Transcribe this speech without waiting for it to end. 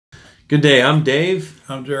Good day, I'm Dave.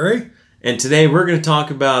 I'm Jerry. And today we're going to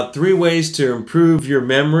talk about 3 ways to improve your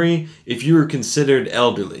memory if you were considered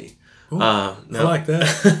elderly. Ooh, I like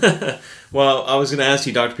that. Well, I was going to ask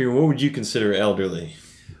you, Dr. Peter, what would you consider elderly?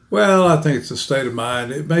 Well, I think it's a state of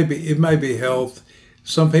mind. It may be health.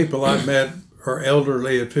 Some people I've met are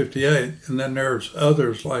elderly at 58, and then there's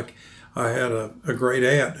others, like I had a great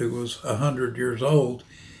aunt who was 100 years old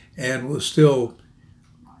and was still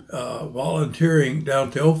volunteering down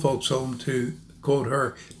at the old folks home to, quote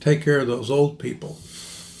her, take care of those old people.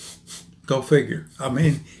 Go figure. I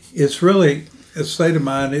mean, it's really a state of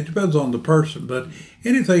mind. It depends on the person, but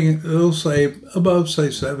anything, they'll say above,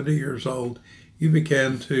 say, 70 years old, you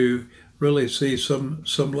begin to really see some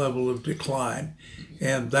level of decline.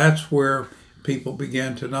 And that's where people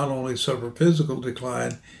begin to not only suffer physical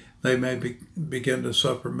decline, they may begin to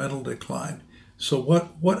suffer mental decline. So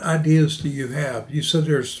what ideas do you have? You said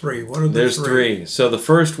there's 3. What are the There's 3? 3. So the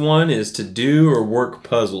first one is to do or work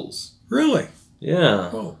puzzles. Really? Yeah.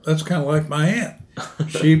 Well, that's kind of like my aunt.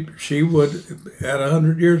 She would, at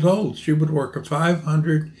 100 years old, she would work a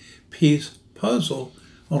 500-piece puzzle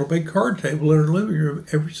on a big card table in her living room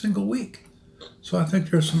every single week. So I think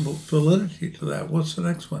there's some validity to that. What's the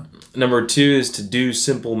next one? Number 2 is to do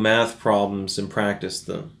simple math problems and practice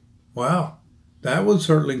them. Wow. That would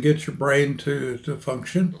certainly get your brain to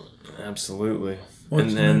function. Absolutely. And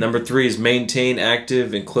then number 3 is maintain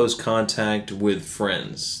active and close contact with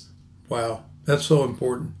friends. Wow. That's so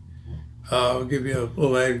important. I'll give you a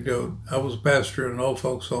little anecdote. I was a pastor in an old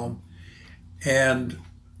folks home, and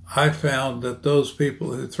I found that those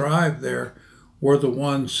people who thrived there were the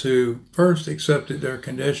ones who first accepted their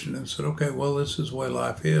condition and said, okay, well, this is the way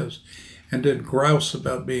life is, and didn't grouse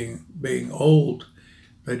about being old.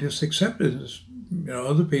 They just accepted it.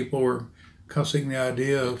 Other people were cussing the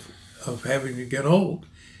idea of having to get old.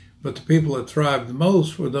 But the people that thrived the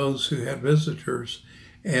most were those who had visitors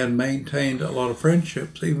and maintained a lot of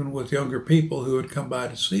friendships, even with younger people who would come by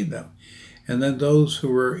to see them. And then those who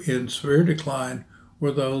were in severe decline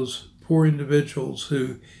were those poor individuals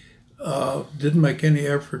who didn't make any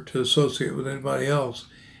effort to associate with anybody else,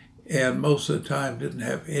 and most of the time didn't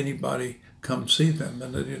have anybody come see them,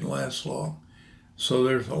 and they didn't last long. So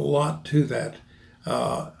there's a lot to that.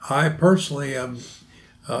 I personally am,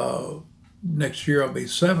 next year I'll be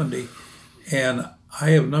 70, and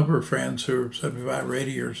I have a number of friends who are 75 or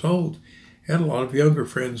 80 years old, and a lot of younger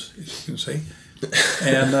friends, as you can see,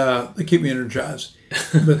 and they keep me energized.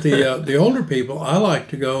 But the older people, I like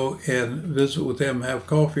to go and visit with them, have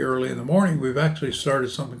coffee early in the morning. We've actually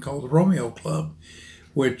started something called the Romeo Club,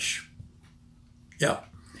 which,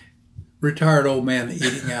 retired old men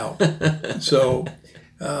eating out. So,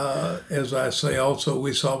 as I say also,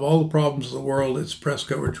 we solve all the problems of the world. It's press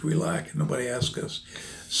coverage we lack, and nobody asks us.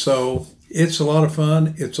 So it's a lot of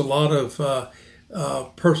fun. It's a lot of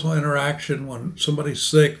personal interaction. When somebody's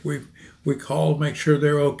sick, we call, make sure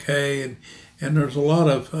they're okay, and there's a lot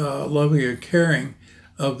of loving and caring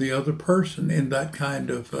of the other person in that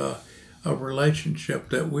kind of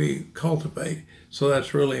relationship that we cultivate. So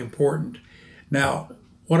that's really important. Now,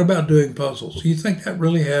 what about doing puzzles? Do you think that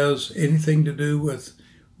really has anything to do with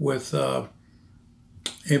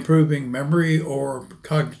improving memory or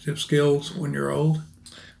cognitive skills when you're old?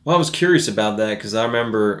 Well, I was curious about that because I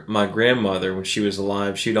remember my grandmother, when she was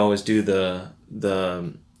alive, she'd always do those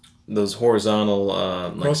horizontal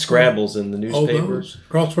like Scrabbles in the newspaper.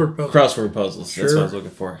 Crossword puzzles. Crossword puzzles. Sure. That's what I was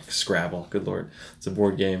looking for. Scrabble. Good Lord. It's a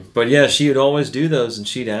board game. But yeah, she would always do those, and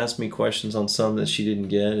she'd ask me questions on some that she didn't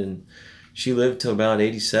get, and she lived to about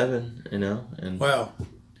 87, And wow.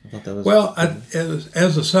 I thought that was well,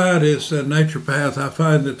 as a scientist and naturopath, I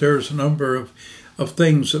find that there's a number of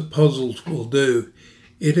things that puzzles will do.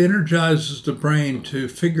 It energizes the brain to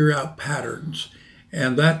figure out patterns,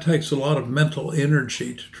 and that takes a lot of mental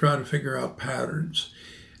energy to try to figure out patterns.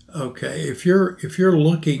 Okay, if you're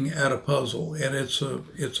looking at a puzzle and it's a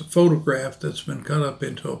photograph that's been cut up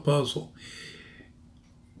into a puzzle,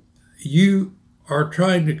 you are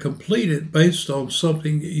trying to complete it based on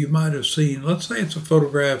something that you might have seen. Let's say it's a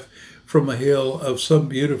photograph from a hill of some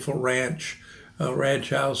beautiful ranch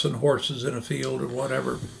house and horses in a field or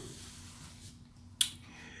whatever.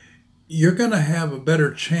 You're going to have a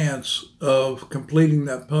better chance of completing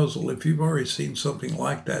that puzzle if you've already seen something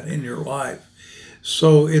like that in your life.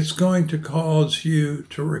 So it's going to cause you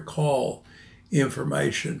to recall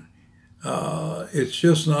information. It's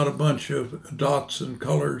just not a bunch of dots and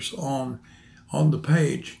colors on the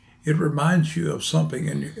page. It reminds you of something,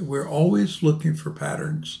 and we're always looking for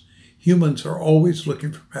patterns. Humans are always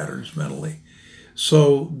looking for patterns mentally.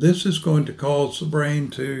 So this is going to cause the brain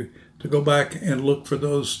to go back and look for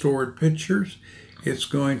those stored pictures. It's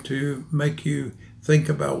going to make you think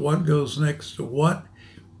about what goes next to what.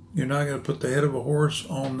 You're not going to put the head of a horse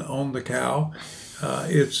on the cow. And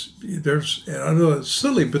I know it's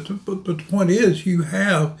silly, but the point is, you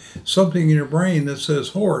have something in your brain that says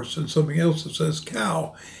horse and something else that says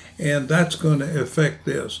cow, and that's going to affect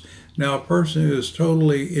this. Now, a person who is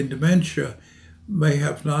totally in dementia may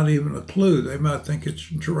have not even a clue. They might think it's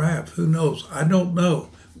giraffe. Who knows? I don't know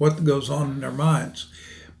what goes on in their minds,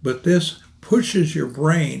 but this pushes your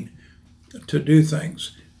brain to do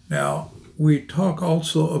things. Now, we talk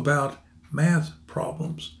also about math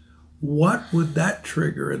problems. What would that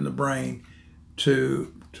trigger in the brain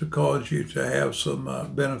to cause you to have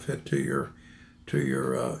some benefit to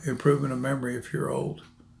your improvement of memory if you're old?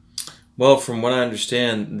 Well, from what I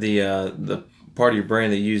understand, the part of your brain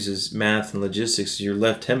that uses math and logistics is your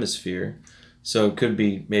left hemisphere. So it could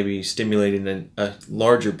be maybe stimulating a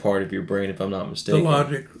larger part of your brain, if I'm not mistaken. The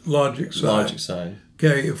logic side. Logic side.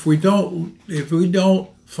 Okay, if we don't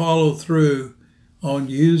follow through on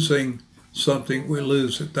using something, we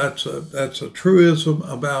lose it. That's a truism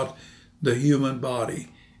about the human body,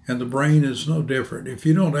 and the brain is no different. If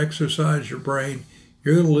you don't exercise your brain,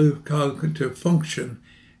 you're going to lose cognitive function,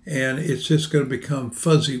 and it's just going to become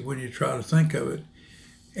fuzzy when you try to think of it.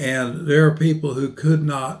 And there are people who could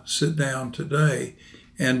not sit down today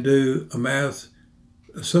and do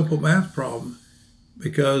a simple math problem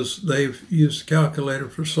because they've used a calculator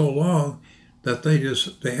for so long that they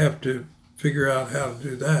have to figure out how to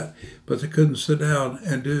do that, but they couldn't sit down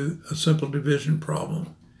and do a simple division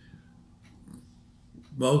problem.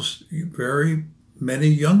 Very many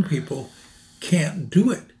young people can't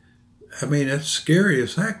do it. I mean, it's scary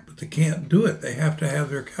as heck, but they can't do it. They have to have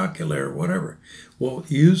their calculator or whatever. Well,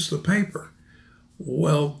 use the paper.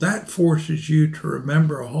 Well, that forces you to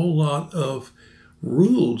remember a whole lot of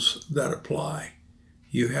rules that apply.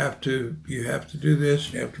 You have to do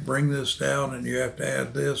this, you have to bring this down, and you have to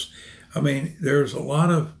add this. I mean, there's a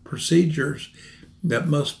lot of procedures that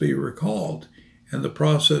must be recalled, and the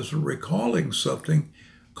process of recalling something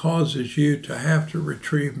causes you to have to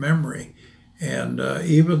retrieve memory. And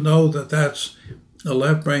even though that's a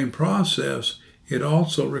left brain process, it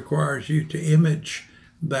also requires you to image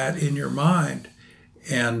that in your mind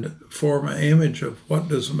and form an image of what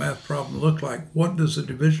does a math problem look like, what does a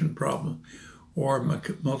division problem or a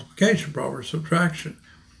multiplication problem or subtraction,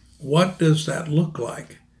 what does that look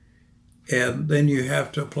like? And then you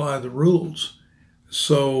have to apply the rules.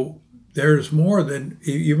 So there's more than,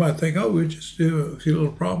 you might think, oh, we just do a few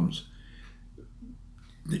little problems.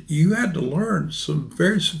 You had to learn some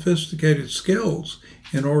very sophisticated skills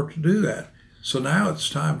in order to do that. So now it's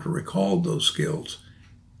time to recall those skills.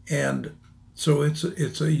 And so it's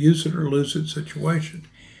a use it or lose it situation.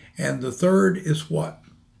 And the third is what?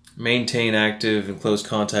 Maintain active and close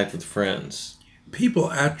contact with friends.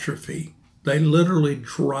 People atrophy. They literally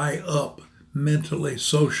dry up mentally,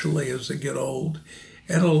 socially as they get old.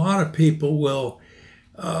 And a lot of people will,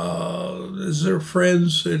 as their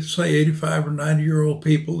friends, it's say 85 or 90-year-old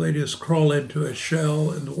people, they just crawl into a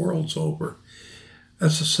shell and the world's over.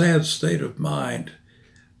 That's a sad state of mind.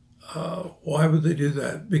 Why would they do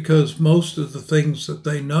that? Because most of the things that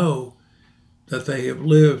they know that they have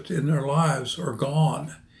lived in their lives are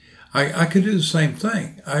gone. I could do the same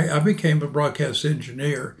thing. I became a broadcast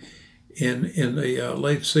engineer in the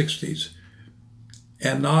late 60s,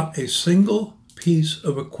 and not a single piece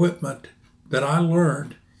of equipment that I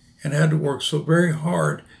learned and had to work so very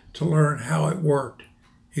hard to learn how it worked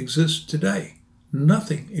exists today.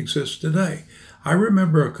 Nothing exists today. I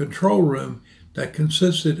remember a control room that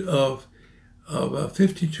consisted of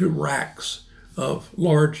 52 racks of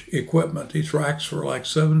large equipment. These racks were like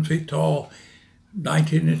 7 feet tall,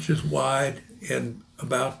 19 inches wide, and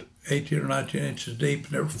about 18 or 19 inches deep,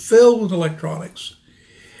 and they were filled with electronics.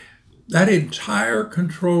 That entire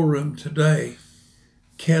control room today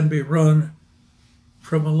can be run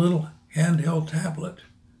from a little handheld tablet.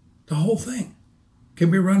 The whole thing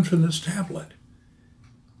can be run from this tablet.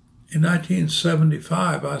 In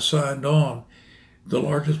 1975, I signed on the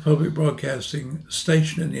largest public broadcasting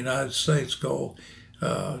station in the United States called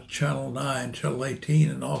Channel 9, Channel 18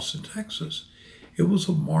 in Austin, Texas. It was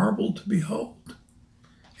a marvel to behold.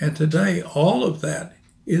 And today, all of that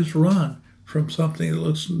is run from something that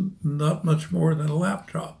looks not much more than a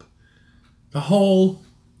laptop. The whole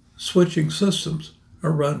switching systems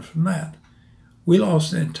are run from that. We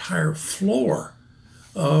lost an entire floor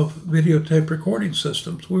of videotape recording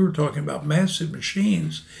systems. We were talking about massive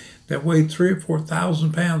machines that weighed 3,000 or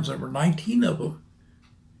 4,000 pounds. There were 19 of them.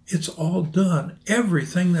 It's all done.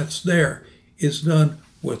 Everything that's there is done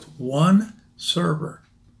with one server.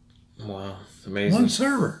 Wow. Amazing. One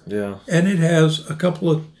server. Yeah. And it has a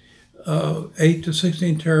couple of 8 to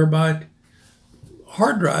 16 terabyte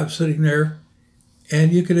hard drives sitting there,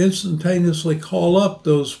 and you could instantaneously call up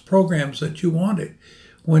those programs that you wanted.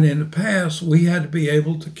 When in the past, we had to be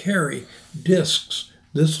able to carry discs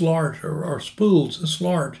this large or spools this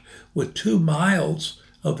large with 2 miles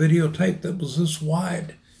of videotape that was this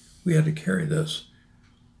wide. We had to carry this.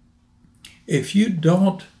 If you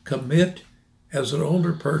don't commit as an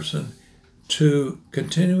older person to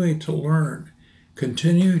continuing to learn,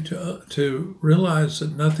 continue to realize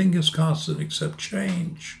that nothing is constant except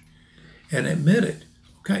change, and admit it.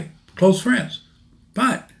 Okay, close friends,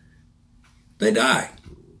 fine. They die.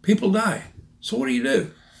 People die. So what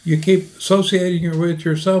do? You keep associating with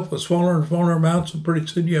yourself with smaller and smaller amounts, and pretty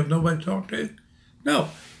soon you have nobody to talk to? No.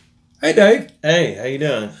 Hey, Dave. Hey, how you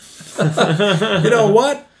doing? You know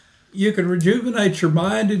what? You can rejuvenate your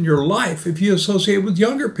mind and your life if you associate with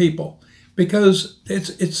younger people, because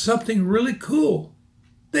it's something really cool.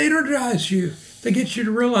 They energize you. They get you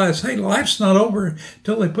to realize, hey, life's not over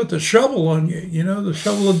until they put the shovel on you, the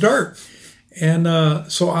shovel of dirt. And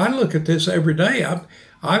so I look at this every day.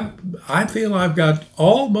 I feel I've got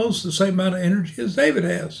almost the same amount of energy as David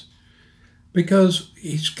has, because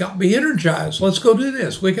he's got me energized. Let's go do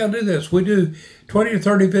this. We got to do this. We do 20 or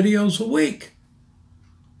 30 videos a week.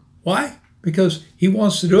 Why? Because he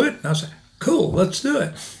wants to do it. And I say, cool, let's do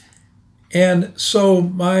it. And so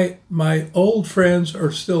my old friends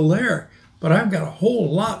are still there, but I've got a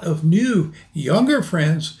whole lot of new, younger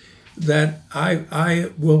friends that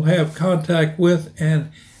I will have contact with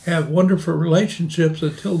and have wonderful relationships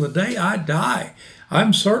until the day I die.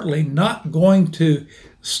 I'm certainly not going to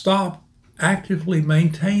stop actively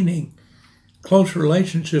maintaining close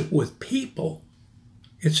relationship with people.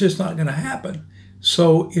 It's just not going to happen.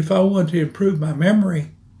 So if I want to improve my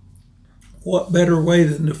memory, what better way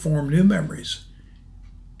than to form new memories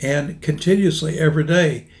and continuously every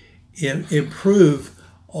day improve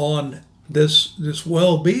on this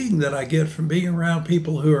well-being that I get from being around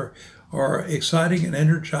people who are exciting and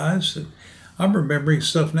energized. And I'm remembering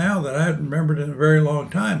stuff now that I hadn't remembered in a very long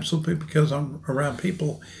time, simply because I'm around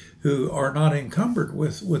people who are not encumbered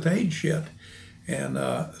with age yet. And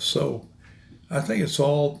so I think it's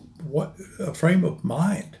all a frame of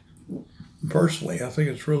mind. Personally, I think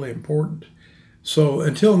it's really important. So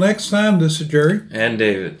until next time, this is Jerry. And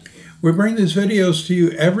David. We bring these videos to you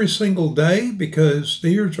every single day because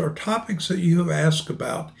these are topics that you have asked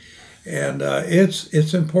about. And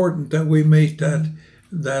it's important that we meet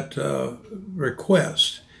that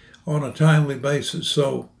request on a timely basis.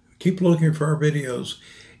 So keep looking for our videos.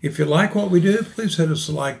 If you like what we do, please hit us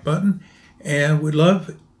the like button. And we love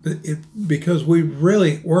it because we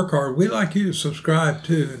really work hard. We like you to subscribe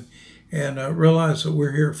too and realize that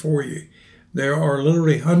we're here for you. There are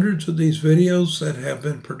literally hundreds of these videos that have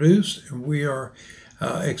been produced, and we are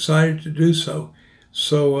excited to do so.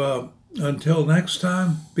 So until next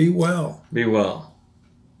time, be well. Be well.